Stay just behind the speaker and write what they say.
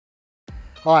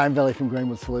Hi, I'm Veli from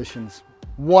Greenwood Solutions.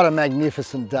 What a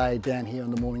magnificent day down here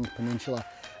on the Mornington Peninsula.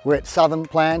 We're at Southern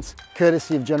Plants,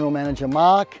 courtesy of General Manager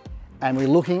Mark, and we're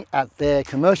looking at their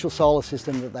commercial solar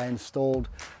system that they installed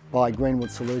by Greenwood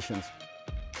Solutions.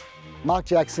 Mark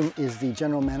Jackson is the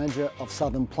General Manager of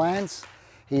Southern Plants.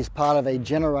 He's part of a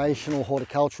generational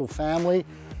horticultural family.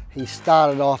 He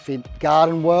started off in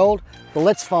garden world, but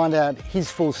let's find out his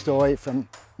full story from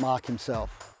Mark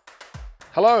himself.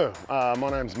 Hello, my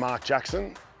name's Mark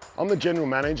Jackson. I'm the General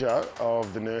Manager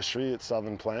of the nursery at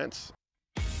Southern Plants.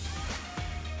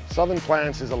 Southern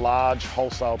Plants is a large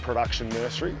wholesale production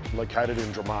nursery located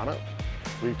in Dramana.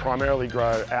 We primarily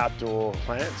grow outdoor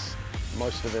plants.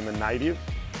 Most of them are native.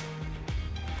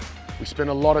 We spend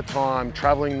a lot of time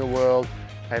travelling the world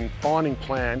and finding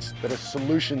plants that are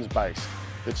solutions-based,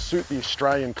 that suit the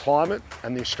Australian climate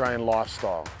and the Australian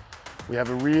lifestyle. We have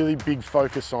a really big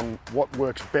focus on what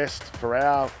works best for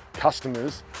our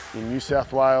customers in New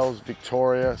South Wales,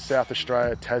 Victoria, South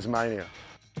Australia, Tasmania.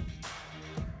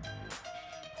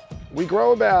 We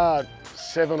grow about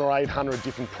 700 or 800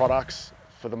 different products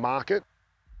for the market.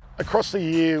 Across the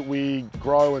year, we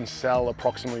grow and sell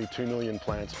approximately 2 million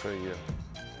plants per year.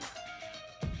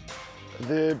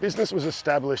 The business was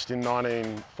established in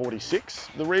 1946.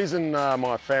 The reason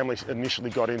my family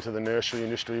initially got into the nursery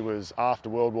industry was after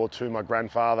World War II, my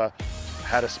grandfather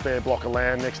had a spare block of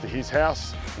land next to his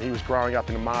house. He was growing up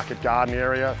in a market garden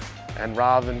area, and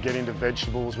rather than get into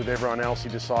vegetables with everyone else, he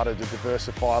decided to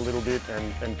diversify a little bit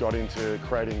and got into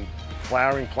creating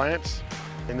flowering plants.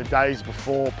 In the days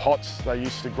before pots, they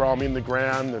used to grow them in the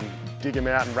ground and dig them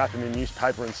out and wrap them in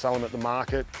newspaper and sell them at the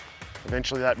market.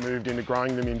 Eventually that moved into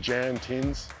growing them in jam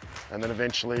tins, and then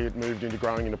eventually it moved into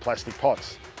growing into plastic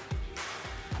pots.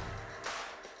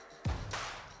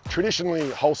 Traditionally,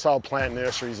 wholesale plant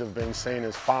nurseries have been seen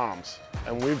as farms,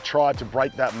 and we've tried to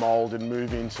break that mould and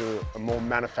move into a more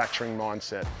manufacturing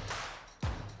mindset.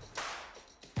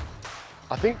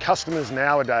 I think customers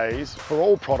nowadays, for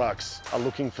all products, are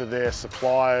looking for their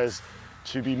suppliers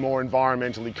to be more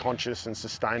environmentally conscious and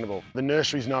sustainable. The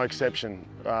nursery's no exception.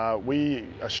 We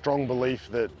a strong belief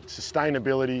that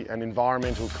sustainability and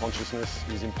environmental consciousness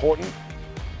is important.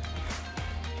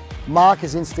 Mark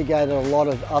has instigated a lot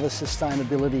of other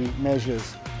sustainability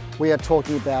measures. We are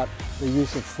talking about the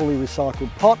use of fully recycled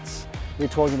pots, we're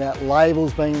talking about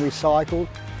labels being recycled,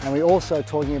 and we're also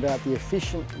talking about the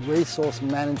efficient resource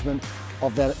management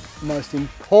of that most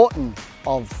important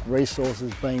of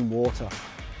resources being water.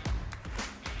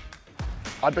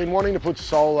 I've been wanting to put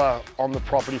solar on the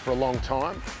property for a long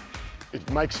time. It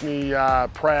makes me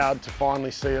proud to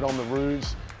finally see it on the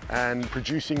roofs and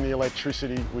producing the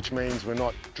electricity, which means we're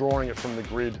not drawing it from the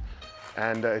grid,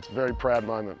 and it's a very proud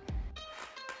moment.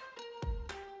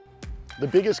 The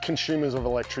biggest consumers of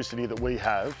electricity that we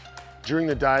have, during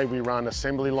the day we run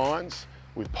assembly lines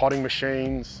with potting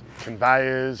machines,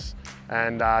 conveyors,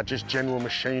 and just general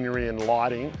machinery and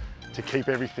lighting to keep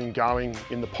everything going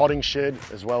in the potting shed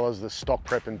as well as the stock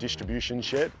prep and distribution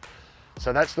shed.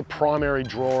 So that's the primary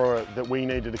drawer that we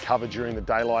needed to cover during the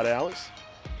daylight hours.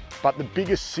 But the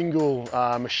biggest single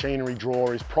machinery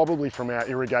drawer is probably from our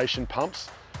irrigation pumps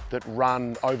that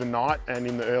run overnight and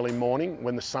in the early morning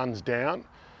when the sun's down.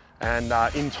 And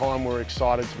in time we're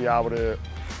excited to be able to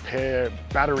pair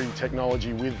battery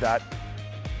technology with that.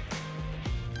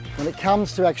 When it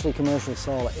comes to actually commercial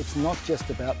solar, it's not just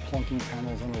about plonking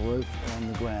panels on a roof or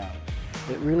on the ground.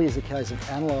 It really is a case of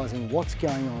analysing what's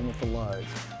going on with the loads,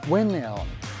 when they're on,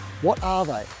 what are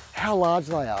they, how large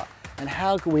they are, and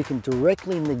how we can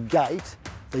directly negate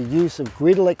the use of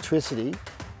grid electricity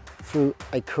through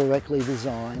a correctly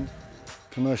designed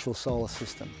commercial solar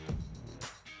system.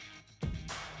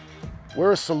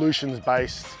 We're a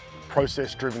solutions-based,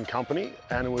 process-driven company,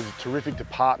 and it was terrific to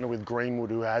partner with Greenwood,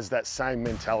 who has that same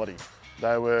mentality.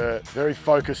 They were very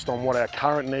focused on what our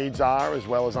current needs are, as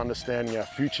well as understanding our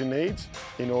future needs,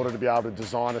 in order to be able to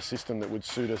design a system that would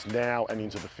suit us now and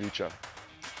into the future.